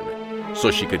born, so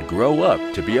she could grow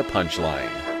up to be a punchline.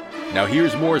 Now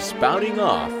here's more Spouting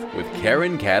Off with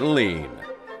Karen Kataline.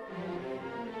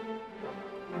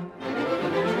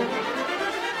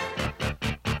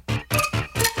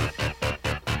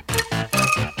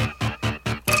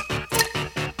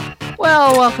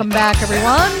 Well, welcome back,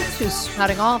 everyone, to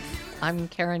Spouting Off. I'm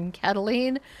Karen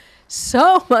Kataline.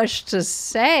 So much to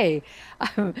say.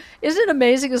 Isn't it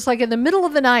amazing? It's like in the middle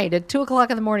of the night at 2 o'clock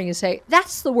in the morning, you say,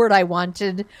 that's the word I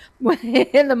wanted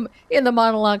in the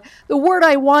monologue. The word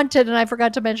I wanted, and I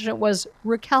forgot to mention it, was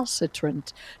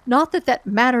recalcitrant. Not that that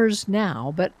matters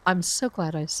now, but I'm so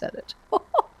glad I said it.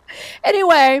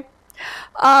 Anyway,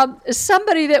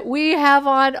 somebody that we have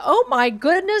on, oh my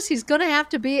goodness, he's going to have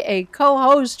to be a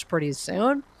co-host pretty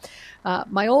soon.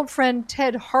 My old friend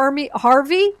Ted Harvey.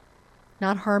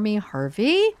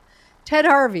 Ted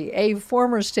Harvey, a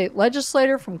former state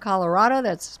legislator from Colorado.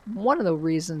 That's one of the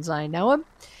reasons I know him.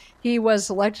 He was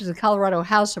elected to the Colorado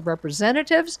House of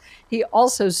Representatives. He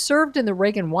also served in the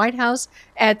Reagan White House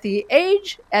at the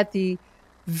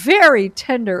very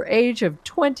tender age of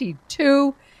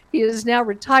 22. He is now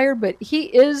retired, but he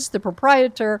is the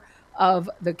proprietor of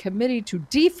the Committee to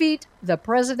Defeat the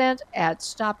President at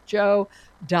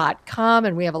StopJoe.com,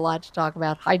 and we have a lot to talk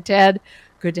about. Hi, Ted.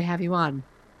 Good to have you on.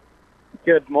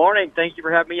 Good morning. Thank you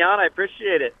for having me on. I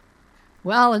appreciate it.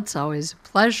 Well, it's always a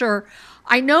pleasure.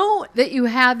 I know that you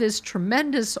have this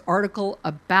tremendous article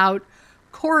about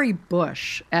Cori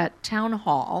Bush at Town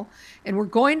Hall, and we're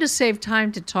going to save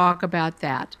time to talk about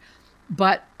that.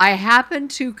 But I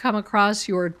happened to come across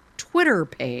your Twitter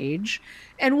page,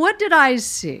 and what did I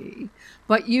see?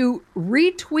 But you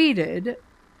retweeted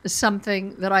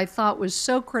something that I thought was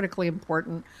so critically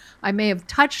important. I may have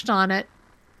touched on it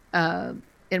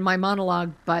in my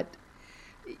monologue, but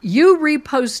you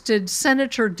reposted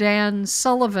Senator Dan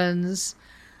Sullivan's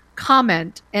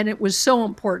comment, and it was so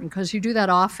important because you do that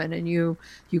often, and you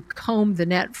comb the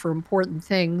net for important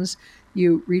things.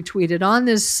 You retweeted, on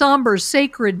this somber,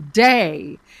 sacred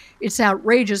day, it's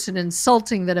outrageous and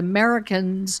insulting that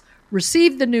Americans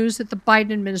receive the news that the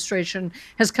Biden administration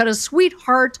has cut a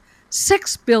sweetheart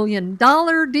 $6 billion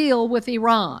deal with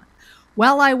Iran.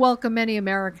 While I welcome many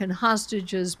American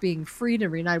hostages being freed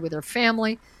and reunited with their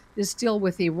family, this deal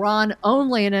with Iran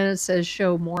only, and then it says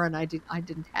show more, and I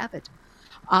didn't have it.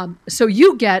 So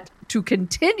you get to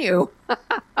continue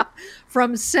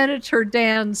from Senator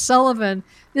Dan Sullivan.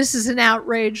 This is an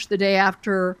outrage the day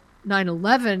after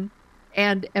 9/11,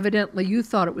 and evidently you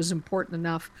thought it was important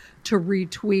enough to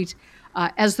retweet.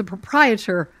 As the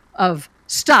proprietor of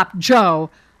Stop Joe,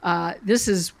 this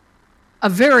is a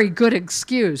very good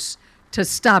excuse to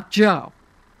stop Joe.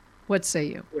 What say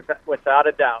you? Without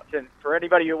a doubt. And for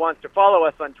anybody who wants to follow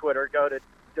us on Twitter, go to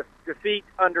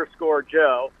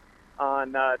defeat_Joe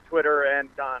on Twitter and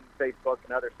on Facebook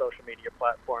and other social media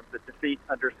platforms. At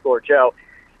defeat_Joe.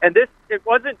 And it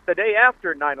wasn't the day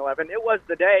after 9/11. It was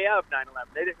the day of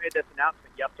 9/11. They made this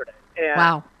announcement yesterday. And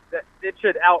wow. It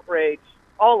should outrage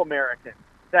all Americans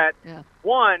that,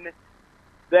 one,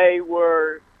 they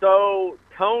were so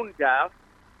tone deaf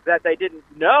that they didn't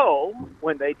know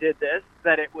when they did this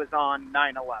that it was on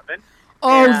 9/11.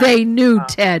 Oh, and, they knew,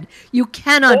 Ted. You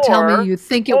cannot tell me you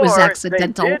think it was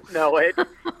accidental. They did know it,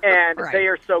 and right. They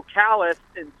are so callous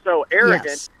and so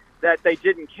arrogant that they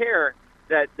didn't care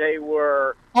that they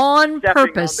were on stepping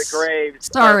purpose on the graves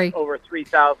of over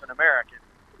 3,000 Americans.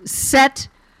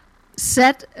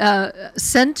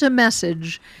 Sent a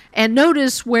message, and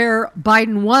notice where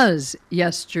Biden was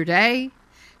yesterday.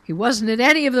 He wasn't at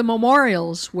any of the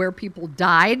memorials where people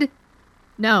died.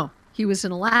 No, he was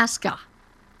in Alaska,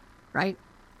 right?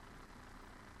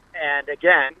 And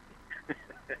again,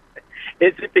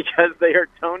 is it because they are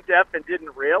tone deaf and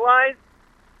didn't realize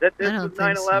that this was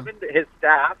 9/11? So. His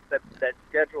staff that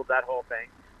scheduled that whole thing,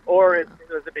 or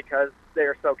was it because they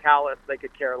are so callous they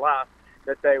could care less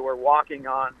that they were walking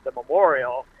on the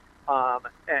memorial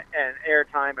and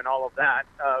airtime and all of that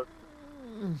of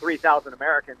 3,000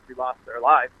 Americans who lost their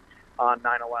lives on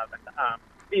 9/11?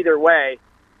 Either way,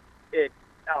 it's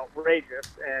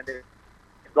outrageous, and it's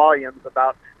volumes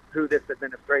about who this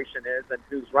administration is and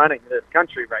who's running this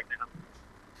country right now.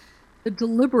 The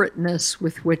deliberateness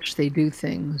with which they do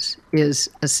things is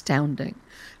astounding.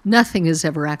 Nothing is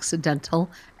ever accidental.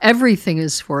 Everything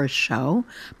is for a show,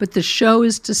 but the show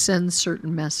is to send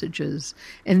certain messages.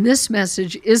 And this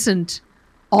message isn't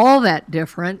all that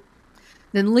different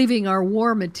than leaving our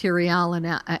war material in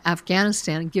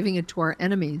Afghanistan and giving it to our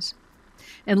enemies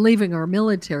and leaving our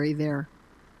military there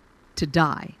to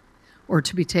die or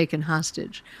to be taken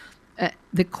hostage.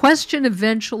 The question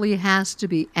eventually has to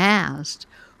be asked,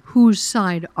 whose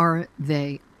side are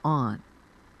they on?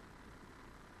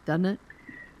 Doesn't it?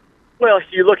 Well,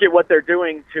 you look at what they're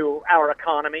doing to our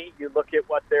economy. You look at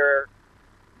what they've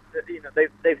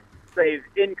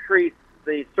increased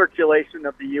the circulation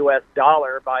of the U.S.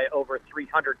 dollar by over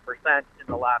 300% in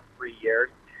the last 3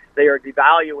 years. They are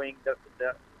devaluing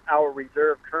our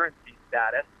reserve currency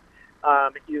status.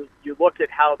 You look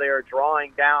at how they are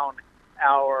drawing down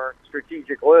our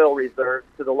strategic oil reserves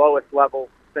to the lowest level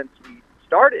since we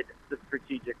started the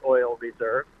strategic oil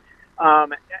reserve.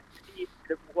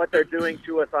 What they're doing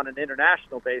to us on an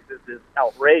international basis is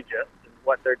outrageous. And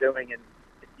what they're doing in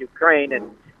Ukraine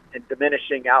and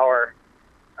diminishing our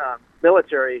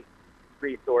military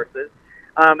resources.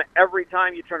 Every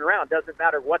time you turn around, doesn't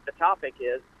matter what the topic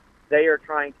is, they are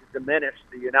trying to diminish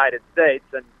the United States.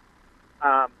 And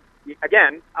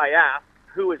again, I ask,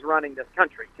 who is running this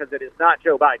country? Because it is not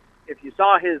Joe Biden. If you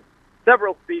saw his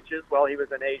several speeches while he was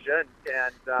in Asia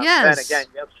and then again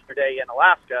yesterday in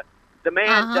Alaska, the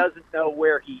man doesn't know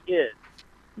where he is,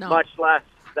 much less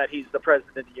that he's the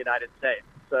president of the United States.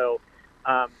 So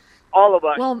all of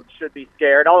us should be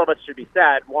scared. All of us should be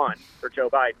sad, one, for Joe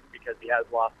Biden because he has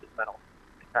lost his mental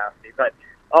capacity. But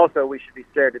also we should be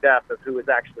scared to death of who is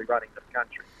actually running this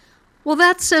country. Well,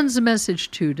 that sends a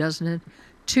message too, doesn't it?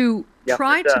 To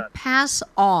try to pass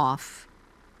off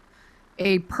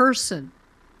a person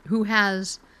who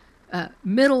has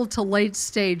middle to late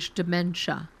stage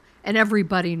dementia, and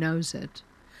everybody knows it.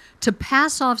 To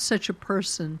pass off such a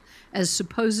person as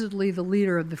supposedly the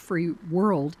leader of the free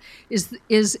world is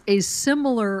a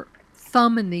similar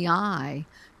thumb in the eye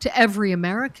to every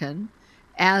American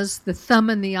as the thumb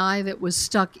in the eye that was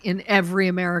stuck in every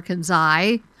American's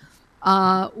eye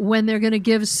when they're going to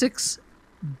give $6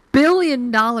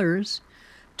 billion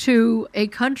to a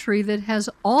country that has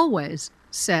always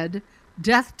said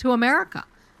death to America.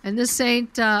 And this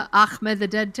ain't Ahmed the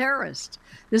dead terrorist.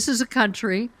 This is a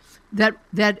country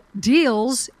that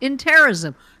deals in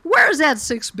terrorism. Where is that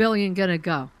 $6 billion going to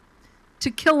go? To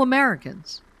kill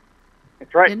Americans.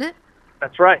 That's right. Isn't it?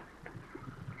 That's right.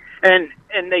 And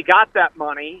they got that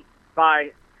money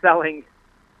by selling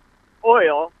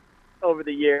oil over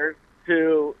the years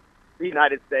to the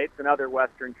United States and other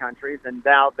Western countries, and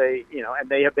now they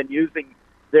have been using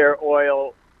their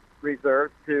oil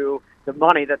reserves to the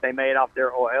money that they made off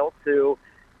their oil to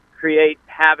create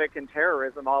havoc and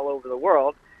terrorism all over the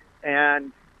world.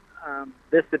 And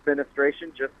this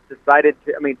administration just decided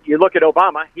to, you look at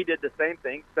Obama, he did the same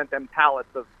thing, sent them pallets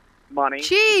of money.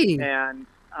 Gee, and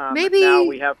maybe now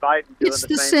we have Biden doing it's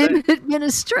the same thing.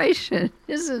 Administration,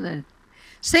 isn't it?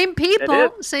 Same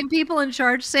people in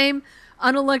charge, same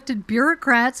unelected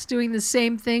bureaucrats doing the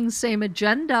same thing, same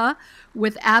agenda,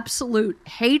 with absolute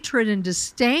hatred and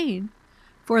disdain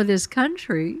for this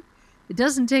country. It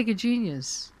doesn't take a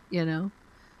genius, you know.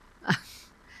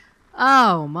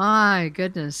 Oh my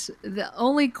goodness! The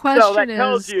only question so that is,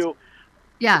 tells you,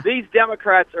 yeah, these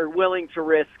Democrats are willing to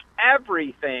risk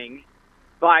everything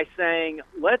by saying,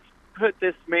 let's put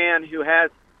this man who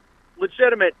has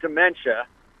legitimate dementia,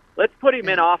 let's put him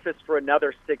in office for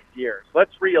another 6 years.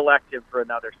 Let's reelect him for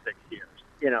another 6 years.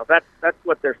 You know, that's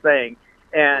what they're saying.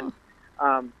 And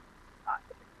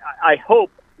I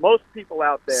hope most people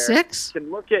out there can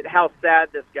look at how sad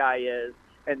this guy is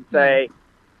and say,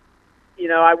 you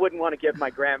know, I wouldn't want to give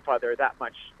my grandfather that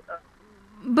much.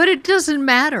 But it doesn't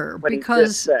matter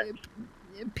because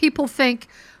people think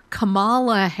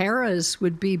Kamala Harris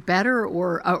would be better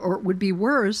or would be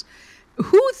worse.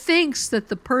 Who thinks that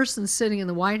the person sitting in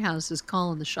the White House is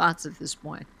calling the shots at this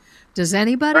point? Does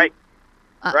anybody? Right.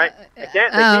 Right. They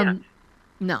can't.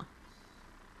 No.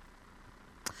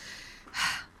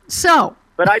 So.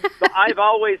 But I've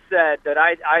always said that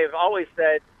I've always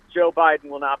said Joe Biden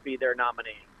will not be their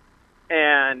nominee.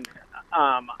 And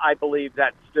I believe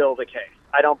that's still the case.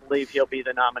 I don't believe he'll be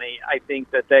the nominee. I think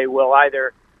that they will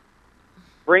either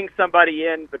bring somebody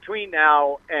in between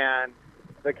now and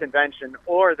the convention,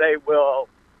 or they will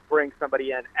bring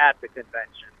somebody in at the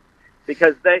convention.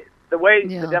 Because the way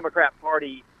the Democrat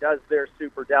Party does their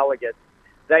superdelegates,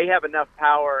 they have enough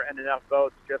power and enough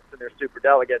votes just in their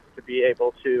superdelegates to be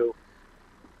able to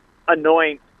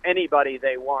anoint anybody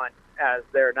they want as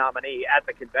their nominee at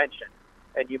the convention.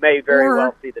 And you may very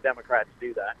well see the Democrats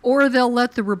do that. Or they'll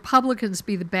let the Republicans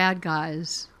be the bad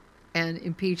guys and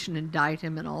impeach and indict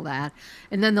him and all that.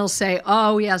 And then they'll say,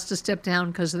 oh, he has to step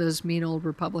down because of those mean old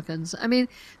Republicans. I mean,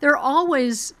 they're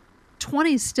always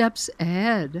 20 steps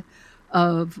ahead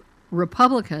of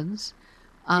Republicans.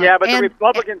 But the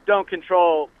Republicans don't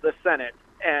control the Senate.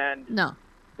 And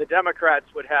the Democrats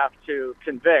would have to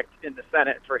convict in the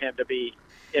Senate for him to be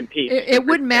impeached. It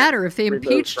wouldn't matter if they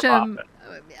impeached him.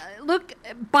 Look,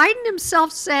 Biden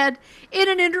himself said in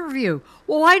an interview,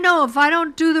 well, I know if I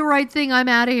don't do the right thing, I'm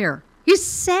out of here. He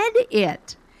said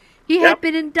it. He had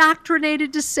been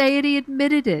indoctrinated to say it. He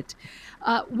admitted it.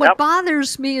 What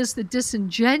bothers me is the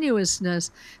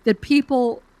disingenuousness that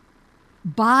people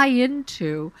buy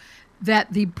into,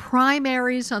 that the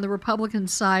primaries on the Republican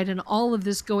side and all of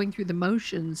this going through the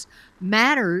motions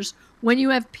matters when you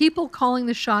have people calling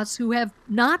the shots who have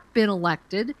not been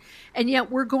elected, and yet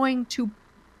we're going to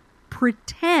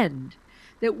pretend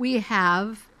that we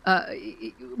have,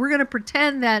 we're going to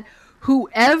pretend that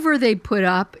whoever they put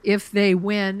up, if they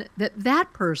win,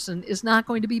 that person is not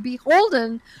going to be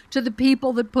beholden to the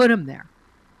people that put him there.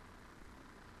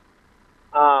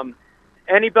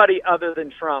 Anybody other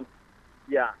than Trump,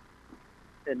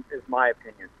 is my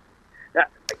opinion. That's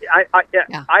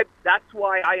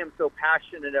why I am so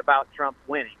passionate about Trump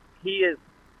winning. He is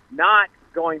not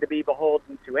going to be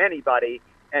beholden to anybody,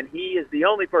 and he is the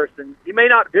only person, he may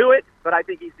not do it, but I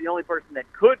think he's the only person that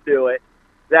could do it,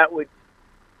 that would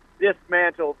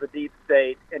dismantle the deep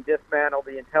state and dismantle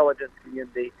the intelligence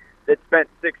community that spent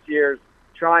 6 years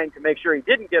trying to make sure he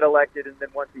didn't get elected, and then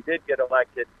once he did get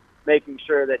elected, making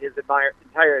sure that his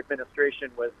entire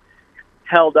administration was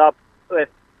held up with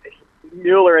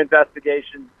Mueller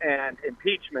investigations and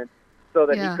impeachment so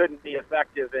that he couldn't be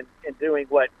effective in doing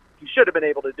what he should have been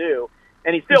able to do.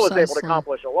 And he still was able to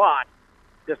accomplish a lot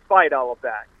despite all of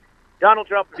that. Donald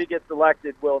Trump, if he gets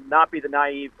elected, will not be the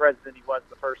naive president he was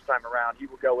the first time around. He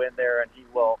will go in there and he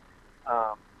will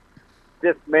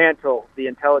dismantle the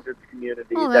intelligence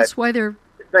community. Well, that's why they're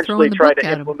essentially try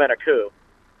to implement a coup.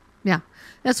 Yeah,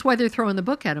 that's why they're throwing the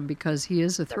book at him, because he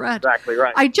is a threat. That's exactly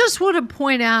right. I just want to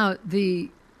point out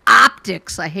the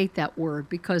optics. I hate that word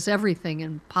because everything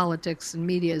in politics and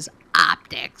media is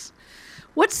optics.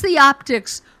 What's the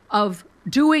optics of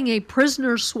doing a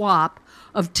prisoner swap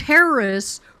of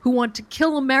terrorists who want to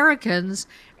kill Americans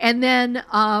and then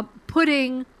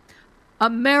putting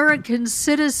American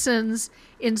citizens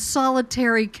in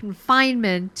solitary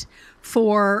confinement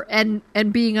for and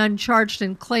being uncharged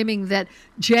and claiming that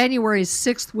January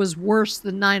 6th was worse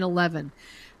than 9/11?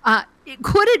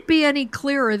 Could it be any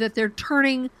clearer that they're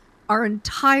turning our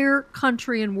entire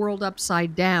country and world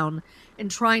upside down and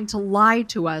trying to lie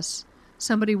to us?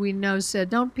 Somebody we know said,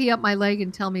 don't pee up my leg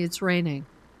and tell me it's raining.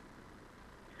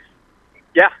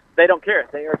 Yeah, they don't care.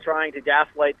 They are trying to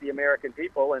gaslight the American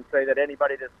people and say that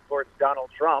anybody that supports Donald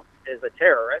Trump is a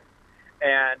terrorist,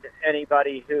 and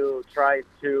anybody who tries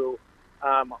to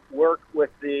work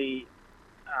with the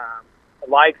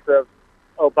likes of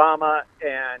Obama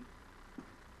and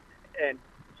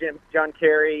John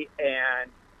Kerry and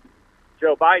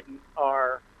Joe Biden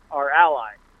are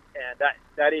allies, and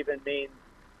that even means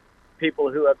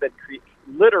people who have been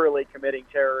literally committing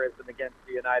terrorism against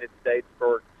the United States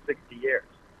for 60 years.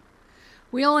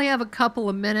 We only have a couple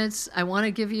of minutes. I want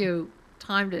to give you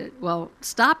time to,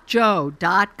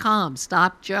 stopjoe.com,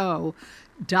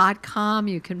 stopjoe.com.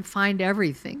 You can find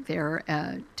everything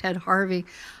there. Ted Harvey.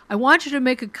 I want you to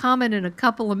make a comment in a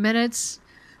couple of minutes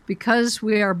because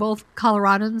we are both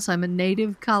Coloradans. I'm a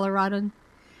native Coloradan.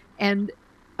 And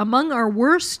among our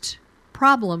worst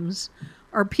problems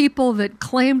are people that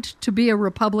claimed to be a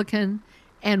Republican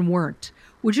and weren't.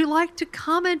 Would you like to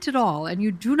comment at all? And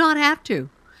you do not have to.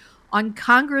 On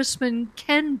Congressman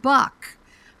Ken Buck.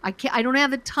 I don't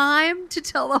have the time to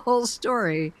tell the whole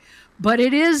story, but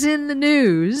it is in the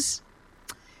news.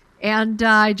 And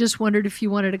I just wondered if you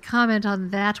wanted to comment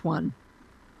on that one.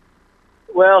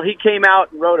 Well, he came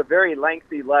out and wrote a very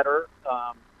lengthy letter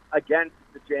against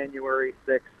the January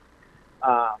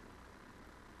 6th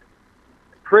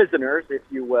prisoners, if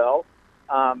you will.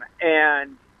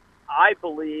 And I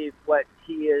believe what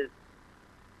he is,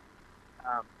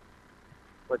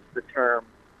 what's the term,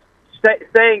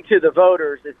 saying to the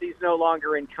voters is he's no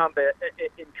longer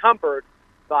encumbered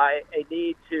by a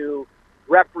need to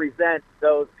represent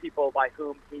those people by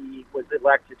whom he was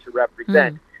elected to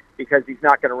represent, because he's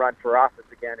not going to run for office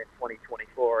again in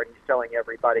 2024. And he's telling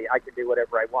everybody, I can do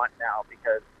whatever I want now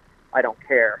because I don't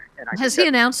care. And has he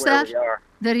announced that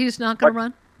he's not going to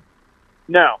run?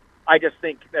 No, I just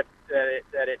think that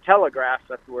it telegraphs,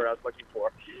 that's the word I was looking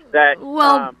for, that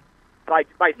by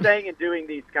saying and doing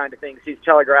these kind of things, he's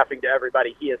telegraphing to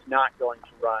everybody he is not going to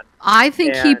run. I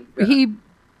think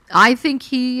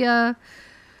he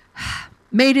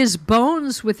made his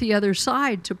bones with the other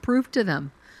side to prove to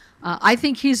them. I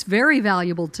think he's very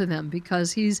valuable to them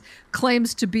because he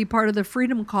claims to be part of the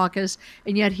Freedom Caucus,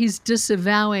 and yet he's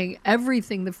disavowing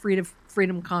everything the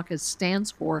Freedom Caucus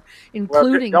stands for,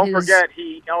 including don't forget,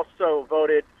 he also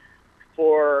voted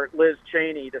for Liz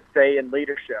Cheney to stay in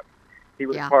leadership. He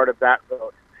was part of that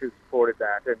vote who supported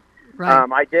that. And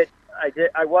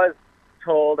I was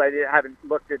told, I haven't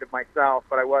looked at it myself,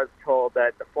 but I was told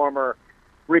that the former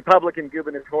Republican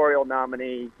gubernatorial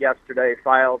nominee yesterday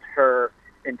filed her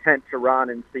intent to run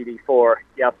in CD4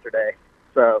 yesterday.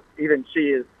 So even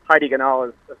Heidi Ganahl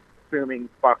is assuming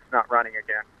Buck's not running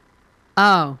again.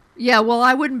 Oh, yeah, well,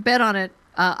 I wouldn't bet on it.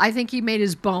 I think he made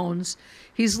his bones.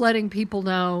 He's letting people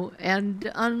know,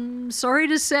 and I'm sorry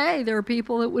to say there are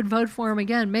people that would vote for him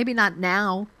again. Maybe not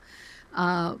now,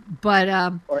 but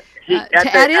at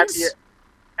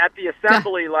the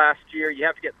assembly last year, you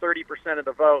have to get 30% of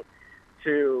the vote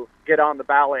to get on the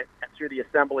ballot through the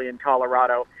assembly in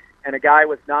Colorado, and a guy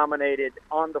was nominated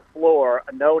on the floor,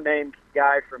 a no-name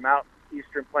guy from out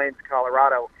Eastern Plains,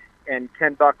 Colorado, and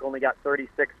Ken Buck only got 36%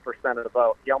 of the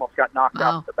vote. He almost got knocked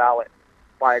off the ballot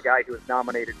by a guy who was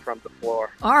nominated from the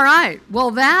floor. All right. Well,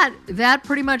 that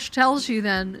pretty much tells you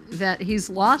then that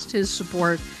he's lost his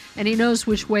support and he knows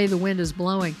which way the wind is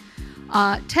blowing.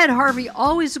 Ted Harvey,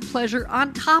 always a pleasure.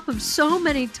 On top of so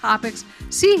many topics,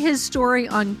 see his story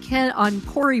on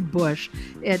Cori Bush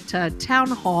at Town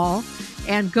Hall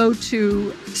and go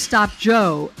to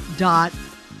stopjoe.org.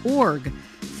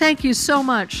 Thank you so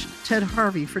much, Ted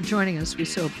Harvey, for joining us. We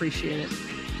so appreciate it.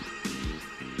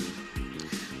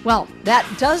 Well, that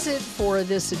does it for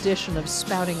this edition of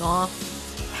Spouting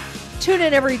Off. Tune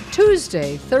in every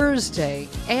Tuesday, Thursday,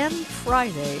 and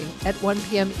Friday at 1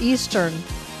 p.m. Eastern,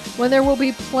 when there will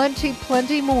be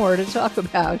plenty more to talk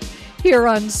about here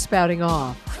on Spouting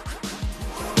Off.